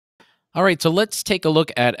All right, so let's take a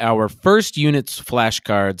look at our first unit's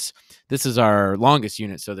flashcards. This is our longest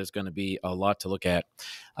unit, so there's going to be a lot to look at.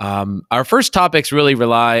 Our first topics really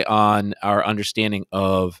rely on our understanding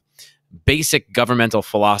of basic governmental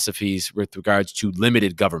philosophies with regards to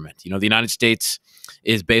limited government. You know, the United States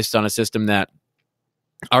is based on a system that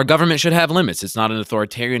our government should have limits. It's not an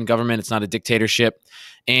authoritarian government. It's not a dictatorship.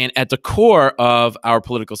 And at the core of our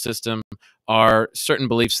political system are certain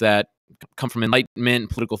beliefs that come from Enlightenment and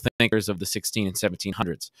political thinkers of the 16 and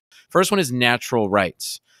 1700s. First one is natural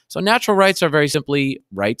rights. So natural rights are very simply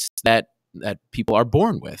rights that people are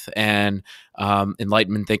born with. And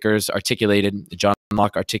Enlightenment thinkers articulated, John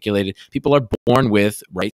Locke articulated, people are born with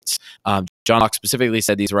rights. John Locke specifically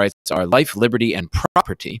said these rights are life, liberty, and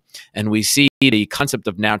property. And we see the concept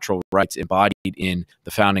of natural rights embodied in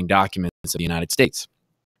the founding documents of the United States.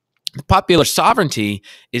 Popular sovereignty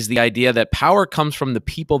is the idea that power comes from the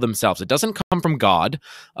people themselves. It doesn't come from God.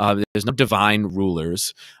 There's no divine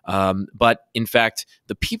rulers. But in fact,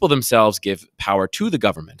 the people themselves give power to the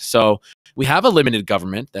government. So we have a limited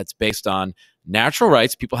government that's based on natural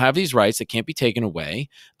rights. People have these rights that can't be taken away.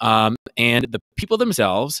 And the people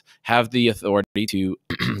themselves have the authority to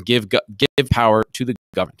give power to the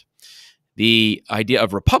government. The idea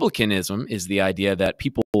of republicanism is the idea that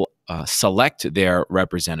people select their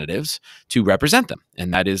representatives to represent them.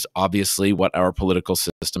 And that is obviously what our political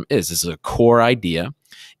system is. This is a core idea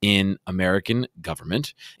in American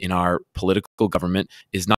government. In our political government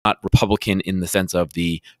is not Republican in the sense of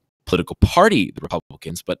the political party, the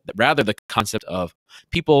Republicans, but rather the concept of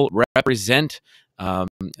people represent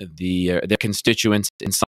their constituents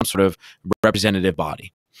in some sort of representative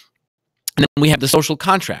body. And then we have the social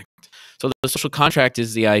contract. So the social contract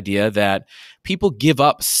is the idea that people give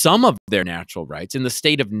up some of their natural rights. In the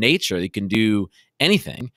state of nature, they can do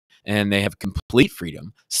anything, and they have complete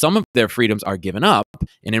freedom. Some of their freedoms are given up,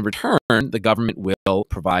 and in return, the government will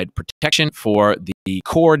provide protection for the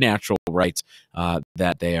core natural rights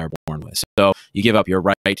that they are born with. So you give up your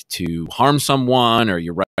right to harm someone or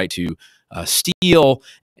your right to steal,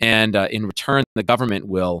 and in return, the government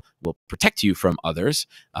will protect you from others,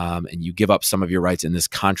 and you give up some of your rights in this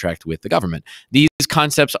contract with the government. These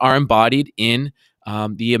concepts are embodied in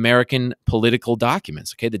the American political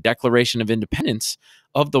documents. Okay, the Declaration of Independence,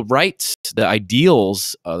 of the rights, the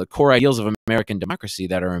ideals, the core ideals of American democracy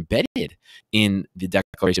that are embedded in the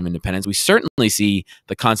Declaration of Independence. We certainly see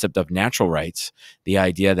the concept of natural rights, the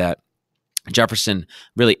idea that Jefferson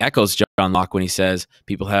really echoes John Locke when he says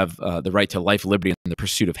people have the right to life, liberty, and the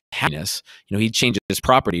pursuit of happiness. You know, he changes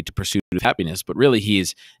property to pursuit of happiness, but really he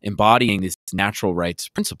is embodying this natural rights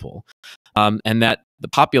principle, and that the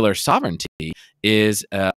popular sovereignty is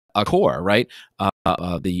a core, right?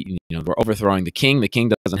 We're overthrowing the king. The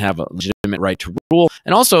king doesn't have a legitimate right to rule,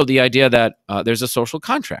 and also the idea that there's a social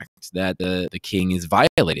contract that the king is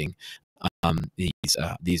violating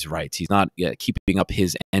these rights. He's not keeping up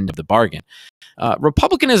his end of the bargain.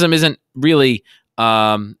 Republicanism isn't really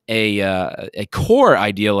a core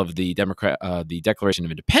ideal of the Declaration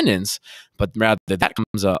of Independence, but rather that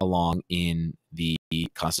comes along in the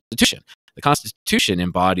Constitution. The Constitution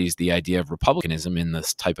embodies the idea of republicanism in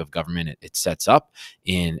this type of government it sets up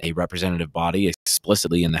in a representative body,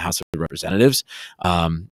 explicitly in the House of Representatives,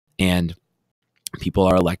 and people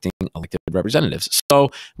are elected representatives.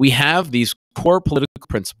 So we have these core political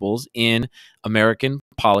principles in American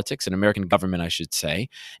politics and American government, I should say.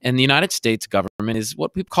 And the United States government is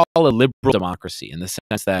what we call a liberal democracy in the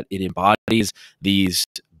sense that it embodies these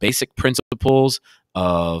basic principles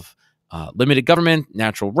of limited government,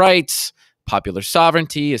 natural rights, popular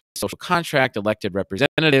sovereignty, a social contract, elected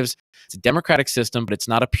representatives. It's a democratic system, but it's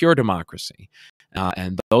not a pure democracy.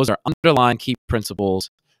 And those are underlying key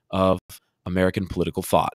principles of American political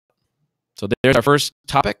thought. So there's our first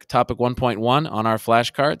topic 1.1 on our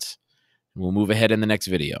flashcards. We'll move ahead in the next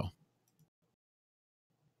video.